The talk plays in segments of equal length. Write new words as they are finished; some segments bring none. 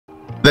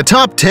The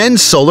top 10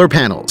 solar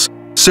panels.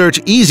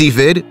 Search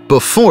EasyVid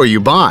before you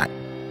buy.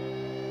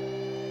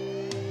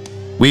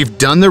 We've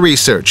done the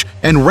research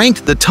and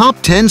ranked the top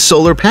 10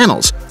 solar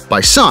panels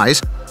by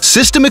size,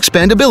 system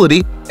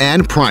expandability,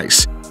 and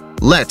price.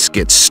 Let's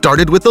get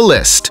started with the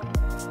list.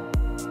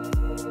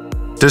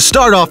 To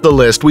start off the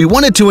list, we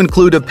wanted to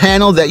include a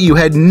panel that you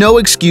had no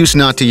excuse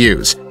not to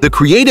use: the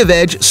Creative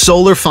Edge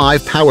Solar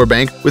 5 Power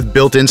Bank with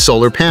built-in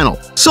solar panel.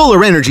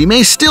 Solar energy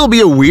may still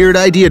be a weird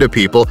idea to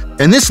people,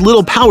 and this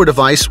little power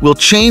device will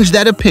change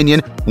that opinion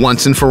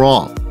once and for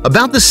all.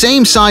 About the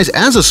same size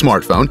as a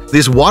smartphone,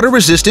 this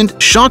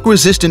water-resistant,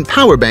 shock-resistant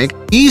power bank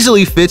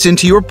easily fits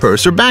into your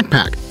purse or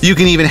backpack. You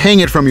can even hang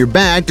it from your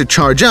bag to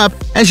charge up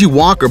as you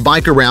walk or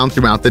bike around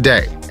throughout the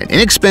day. An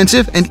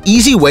inexpensive and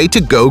easy way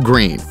to go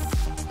green.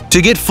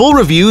 To get full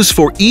reviews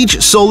for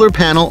each solar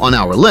panel on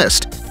our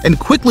list and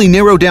quickly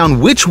narrow down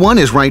which one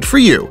is right for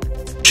you,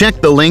 check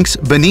the links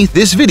beneath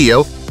this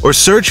video or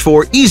search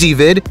for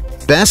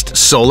EasyVid Best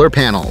Solar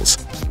Panels.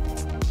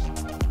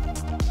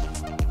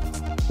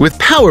 With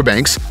power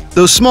banks,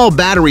 those small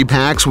battery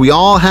packs we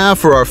all have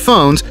for our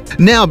phones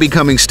now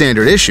becoming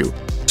standard issue,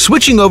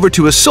 switching over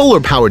to a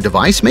solar-powered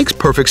device makes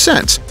perfect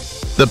sense.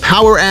 The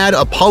PowerAdd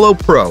Apollo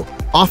Pro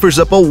offers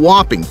up a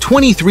whopping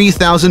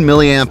 23,000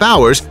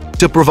 mAh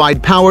to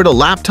provide power to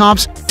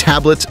laptops,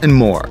 tablets, and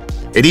more.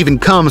 It even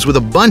comes with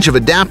a bunch of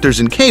adapters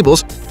and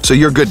cables, so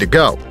you're good to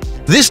go.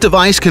 This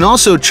device can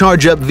also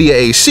charge up via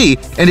AC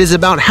and is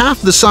about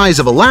half the size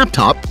of a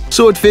laptop,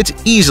 so it fits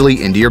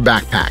easily into your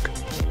backpack.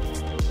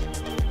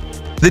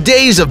 The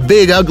days of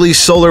big ugly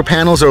solar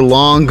panels are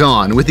long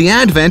gone with the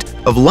advent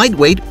of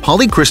lightweight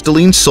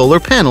polycrystalline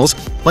solar panels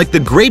like the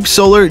Grape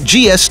Solar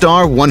GS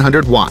Star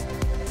 100 Watt.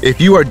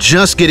 If you are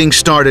just getting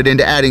started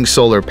into adding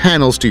solar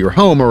panels to your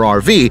home or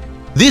RV,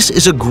 this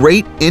is a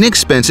great,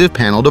 inexpensive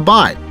panel to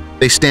buy.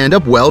 They stand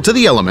up well to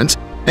the elements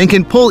and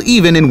can pull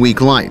even in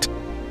weak light.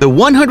 The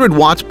 100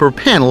 watts per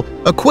panel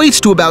equates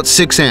to about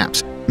 6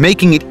 amps,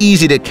 making it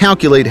easy to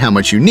calculate how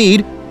much you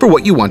need for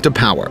what you want to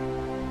power.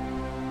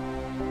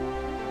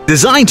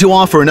 Designed to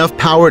offer enough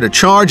power to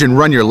charge and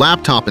run your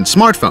laptop and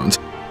smartphones,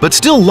 but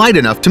still light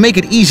enough to make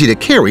it easy to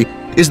carry,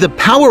 is the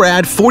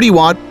PowerAdd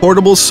 40-watt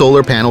portable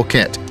solar panel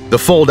kit. The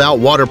fold-out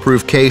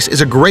waterproof case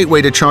is a great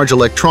way to charge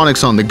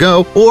electronics on the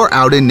go or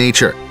out in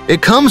nature.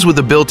 It comes with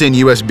a built-in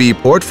USB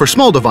port for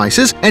small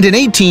devices and an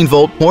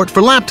 18-volt port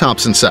for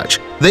laptops and such.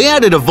 They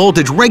added a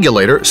voltage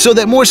regulator so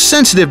that more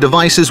sensitive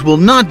devices will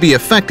not be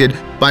affected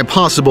by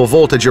possible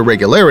voltage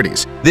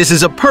irregularities. This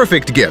is a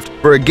perfect gift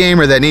for a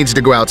gamer that needs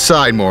to go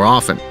outside more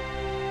often.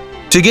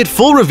 To get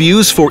full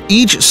reviews for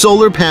each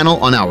solar panel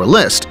on our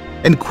list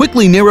and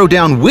quickly narrow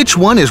down which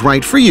one is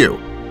right for you,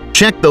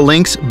 check the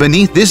links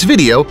beneath this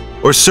video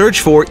or search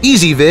for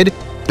EasyVid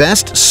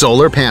Best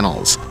Solar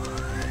Panels.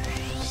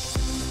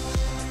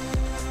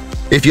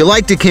 If you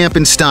like to camp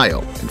in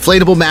style,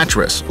 inflatable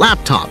mattress,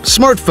 laptop,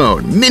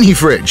 smartphone, mini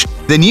fridge,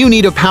 then you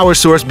need a power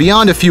source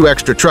beyond a few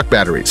extra truck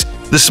batteries.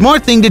 The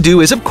smart thing to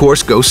do is, of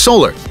course, go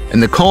solar,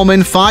 and the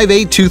Coleman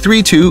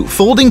 58232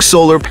 folding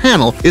solar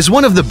panel is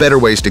one of the better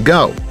ways to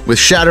go. With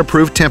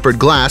shatterproof tempered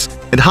glass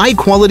and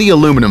high-quality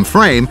aluminum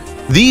frame,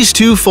 these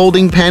two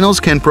folding panels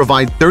can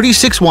provide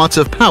 36 watts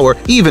of power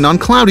even on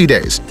cloudy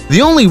days.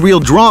 The only real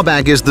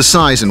drawback is the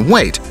size and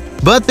weight,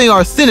 but they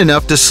are thin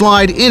enough to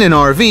slide in an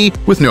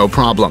RV with no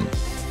problem.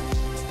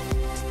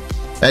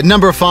 At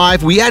number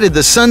 5, we added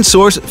the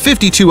SunSource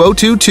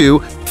 52022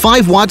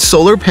 5-watt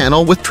solar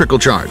panel with trickle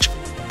charge.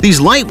 These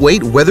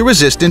lightweight,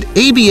 weather-resistant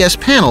ABS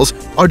panels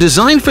are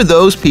designed for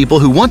those people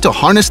who want to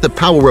harness the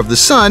power of the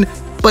sun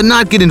but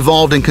not get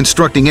involved in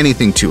constructing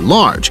anything too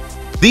large.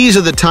 These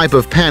are the type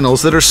of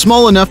panels that are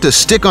small enough to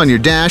stick on your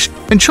dash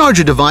and charge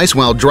a device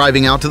while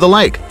driving out to the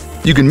lake.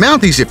 You can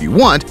mount these if you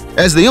want,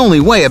 as they only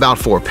weigh about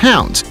 4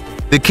 pounds.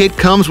 The kit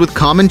comes with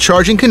common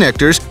charging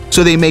connectors,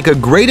 so they make a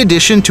great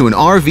addition to an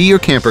RV or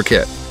camper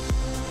kit.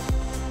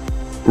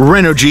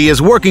 Renergie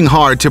is working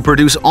hard to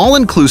produce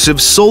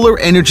all-inclusive solar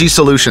energy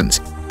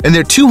solutions, and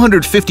their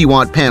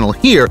 250-watt panel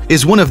here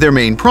is one of their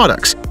main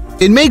products.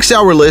 It makes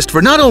our list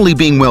for not only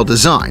being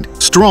well-designed,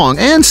 strong,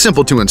 and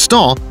simple to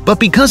install, but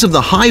because of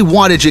the high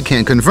wattage it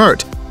can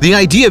convert. The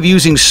idea of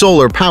using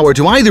solar power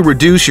to either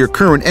reduce your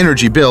current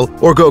energy bill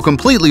or go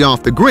completely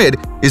off the grid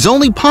is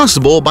only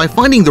possible by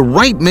finding the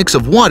right mix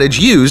of wattage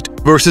used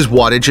versus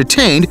wattage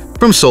attained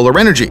from solar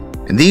energy,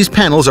 and these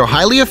panels are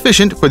highly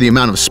efficient for the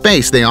amount of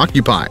space they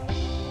occupy.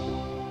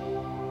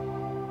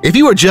 If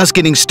you are just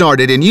getting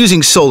started in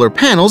using solar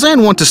panels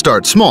and want to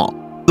start small,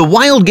 the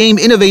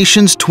Wildgame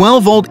Innovations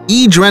 12-volt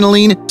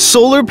E-Adrenaline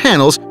solar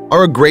panels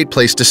are a great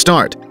place to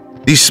start.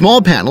 These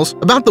small panels,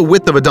 about the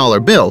width of a dollar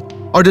bill,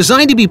 are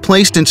designed to be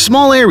placed in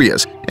small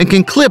areas and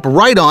can clip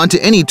right on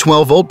to any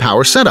 12-volt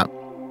power setup.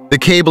 The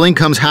cabling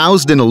comes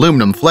housed in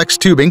aluminum flex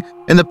tubing,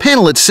 and the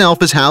panel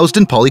itself is housed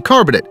in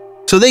polycarbonate,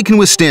 so they can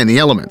withstand the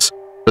elements.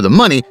 For the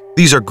money,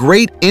 these are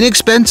great,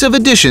 inexpensive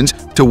additions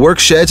to work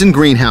sheds and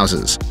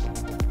greenhouses.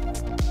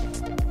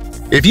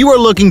 If you are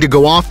looking to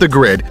go off the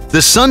grid, the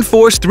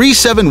Sunforce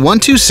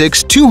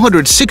 37126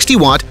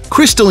 260-watt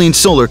crystalline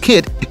solar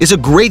kit is a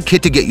great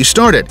kit to get you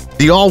started.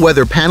 The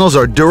all-weather panels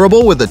are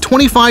durable with a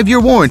 25-year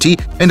warranty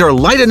and are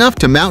light enough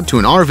to mount to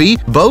an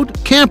RV,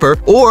 boat, camper,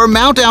 or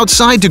mount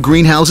outside to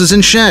greenhouses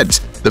and sheds.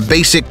 The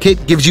basic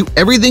kit gives you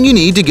everything you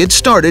need to get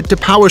started to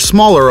power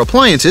smaller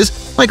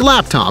appliances like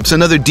laptops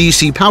and other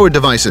DC-powered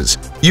devices.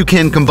 You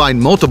can combine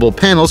multiple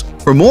panels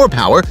for more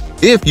power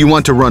if you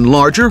want to run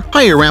larger,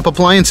 higher-amp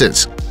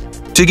appliances.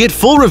 To get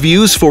full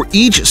reviews for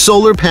each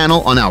solar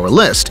panel on our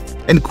list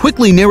and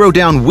quickly narrow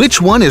down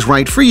which one is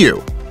right for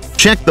you,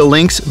 check the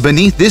links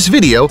beneath this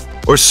video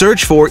or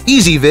search for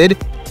EasyVid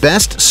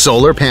Best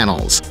Solar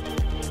Panels.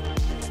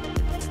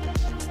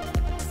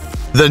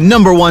 The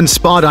 #1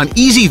 spot on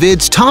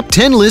EasyVid's top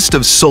 10 list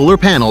of solar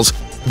panels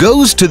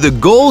goes to the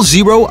Goal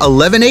Zero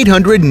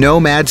 11800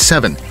 Nomad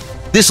 7.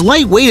 This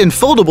lightweight and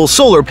foldable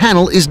solar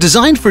panel is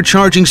designed for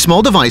charging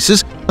small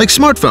devices like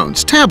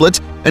smartphones,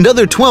 tablets, and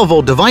other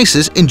 12-volt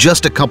devices in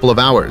just a couple of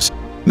hours.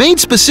 Made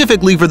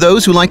specifically for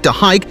those who like to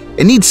hike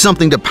and need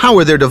something to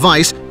power their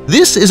device,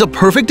 this is a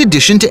perfect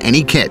addition to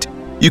any kit.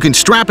 You can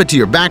strap it to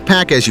your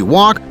backpack as you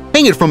walk,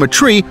 hang it from a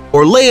tree,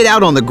 or lay it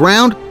out on the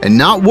ground and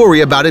not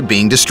worry about it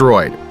being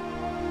destroyed.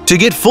 To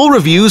get full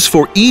reviews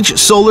for each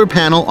solar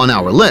panel on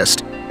our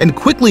list and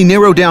quickly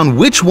narrow down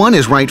which one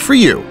is right for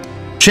you,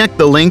 check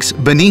the links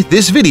beneath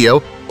this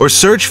video or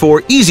search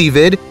for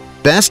EasyVid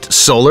Best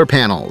Solar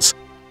Panels.